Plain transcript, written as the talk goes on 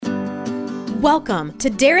Welcome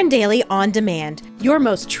to Darren Daily On Demand, your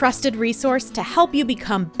most trusted resource to help you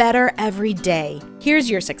become better every day. Here's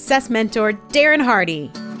your success mentor, Darren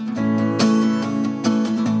Hardy.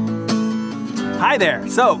 Hi there.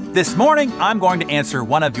 So this morning, I'm going to answer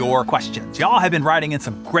one of your questions. Y'all have been writing in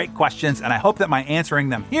some great questions, and I hope that by answering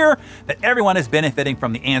them here, that everyone is benefiting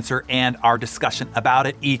from the answer and our discussion about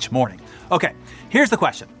it each morning. Okay, here's the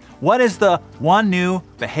question. What is the one new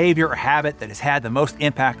behavior or habit that has had the most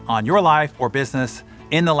impact on your life or business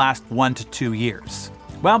in the last 1 to 2 years?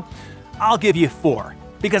 Well, I'll give you 4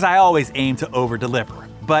 because I always aim to over-deliver,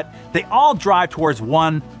 but they all drive towards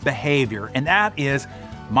one behavior, and that is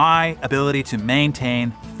my ability to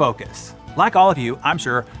maintain focus. Like all of you, I'm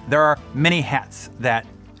sure there are many hats that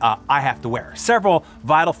I have to wear, several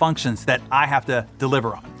vital functions that I have to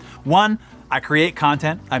deliver on. One, I create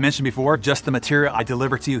content. I mentioned before, just the material I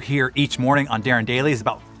deliver to you here each morning on Darren Daily is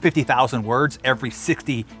about 50,000 words every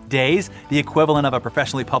 60 days, the equivalent of a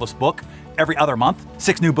professionally published book every other month,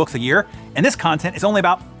 6 new books a year. And this content is only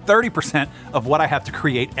about 30% of what I have to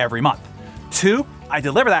create every month. 2, I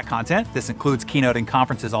deliver that content. This includes keynoting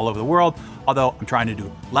conferences all over the world, although I'm trying to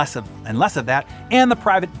do less of that, and the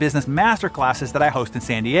private business masterclasses that I host in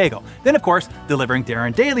San Diego. Then, of course, delivering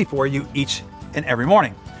Darren Daily for you each and every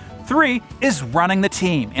morning. 3 is running the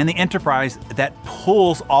team and the enterprise that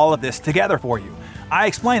pulls all of this together for you. I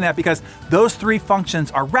explain that because those 3 functions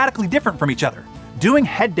are radically different from each other. Doing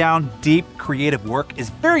head-down, deep, creative work is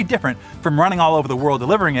very different from running all over the world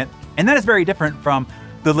delivering it, and that is very different from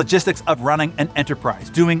the logistics of running an enterprise.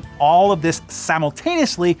 Doing all of this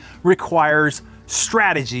simultaneously requires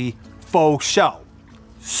strategy faux show.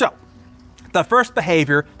 So, the first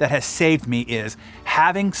behavior that has saved me is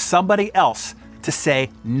having somebody else to say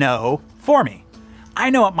no for me. I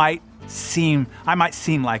know I might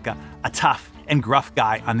seem like a tough and gruff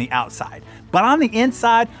guy on the outside, but on the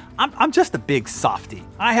inside, I'm just a big softie.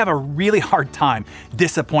 I have a really hard time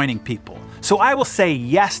disappointing people. So I will say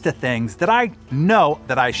yes to things that I know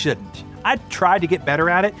that I shouldn't. I tried to get better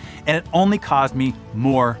at it, and it only caused me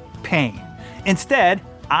more pain. Instead,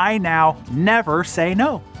 I now never say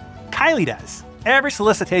no. Kylie does. Every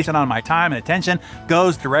solicitation on my time and attention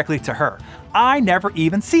goes directly to her. I never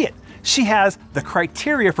even see it. She has the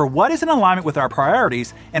criteria for what is in alignment with our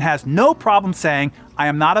priorities and has no problem saying, I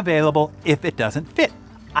am not available if it doesn't fit.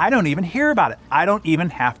 I don't even hear about it. I don't even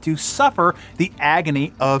have to suffer the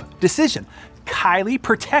agony of decision. Kylie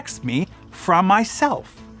protects me from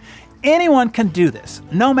myself. Anyone can do this,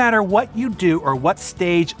 no matter what you do or what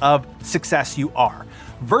stage of success you are.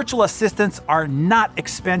 Virtual assistants are not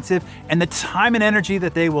expensive, and the time and energy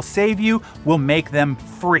that they will save you will make them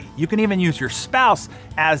free. You can even use your spouse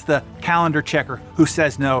as the calendar checker who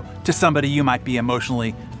says no to somebody you might be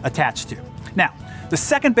emotionally attached to. Now, the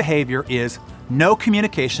second behavior is no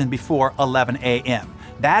communication before 11 a.m.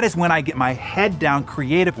 That is when I get my head down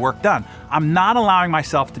creative work done. I'm not allowing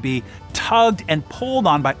myself to be tugged and pulled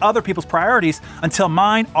on by other people's priorities until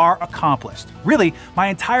mine are accomplished. Really, my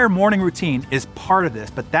entire morning routine is part of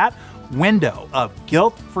this, but that window of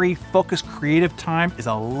guilt-free, focused creative time is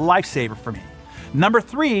a lifesaver for me. Number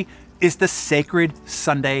 3 is the sacred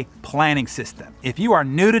Sunday planning system. If you are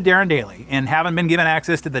new to Darren Daily and haven't been given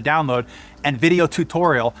access to the download and video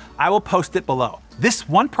tutorial, I will post it below. This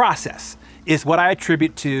one process is what I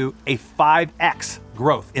attribute to a 5x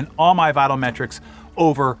growth in all my vital metrics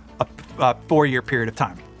over a 4-year period of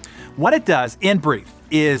time. What it does, in brief,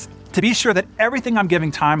 is to be sure that everything I'm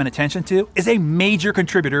giving time and attention to is a major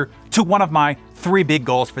contributor to one of my 3 big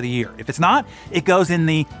goals for the year. If it's not, it goes in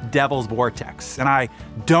the devil's vortex, and I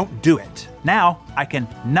don't do it. Now, I can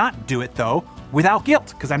not do it, though, without guilt,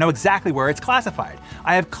 because I know exactly where it's classified.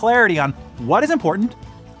 I have clarity on what is important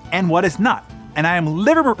and what is not, and I am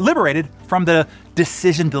liberated from the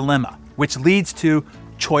decision dilemma, which leads to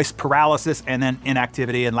choice paralysis and then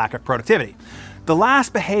inactivity and lack of productivity. The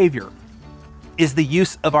last behavior is the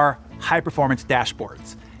use of our high-performance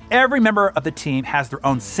dashboards. Every member of the team has their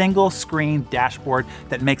own single-screen dashboard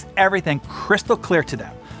that makes everything crystal clear to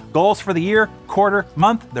them. Goals for the year, quarter,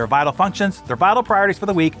 month, their vital functions, their vital priorities for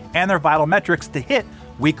the week, and their vital metrics to hit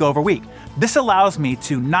week over week. This allows me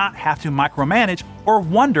to not have to micromanage or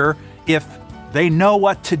wonder if they know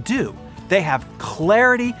what to do. They have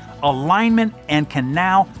clarity, alignment, and can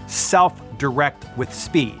now self-direct with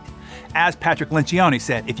speed. As Patrick Lencioni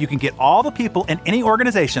said, if you can get all the people in any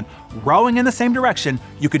organization rowing in the same direction,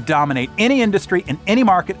 you could dominate any industry in any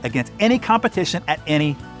market against any competition at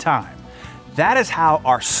any time. That is how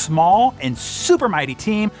our small and super mighty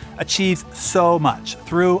team achieves so much,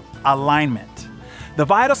 through alignment. The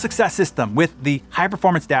Vital Success System with the high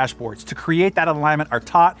performance dashboards to create that alignment are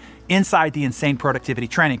taught inside the Insane Productivity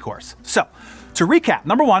Training course. So, to recap,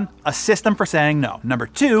 number 1, a system for saying no. Number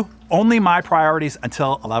 2, only my priorities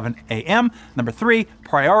until 11 a.m. Number 3,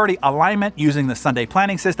 priority alignment using the Sunday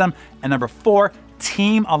planning system. And number 4,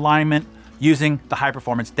 team alignment using the high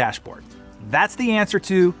performance dashboard. That's the answer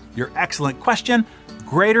to your excellent question.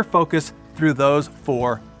 Greater focus through those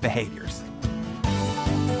 4 behaviors.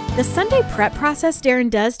 The Sunday prep process Darren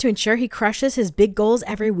does to ensure he crushes his big goals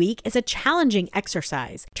every week is a challenging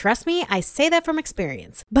exercise. Trust me, I say that from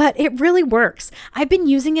experience. But it really works. I've been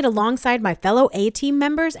using it alongside my fellow A-team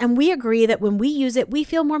members, and we agree that when we use it, we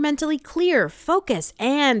feel more mentally clear, focused,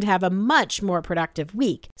 and have a much more productive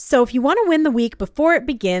week. So if you want to win the week before it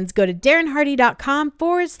begins, go to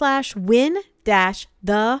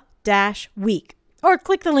darrenhardy.com/win-the-week. Or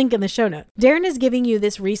click the link in the show notes. Darren is giving you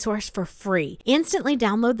this resource for free. Instantly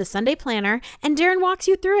download the Sunday Planner, and Darren walks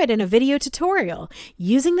you through it in a video tutorial.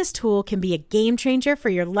 Using this tool can be a game changer for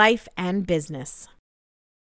your life and business.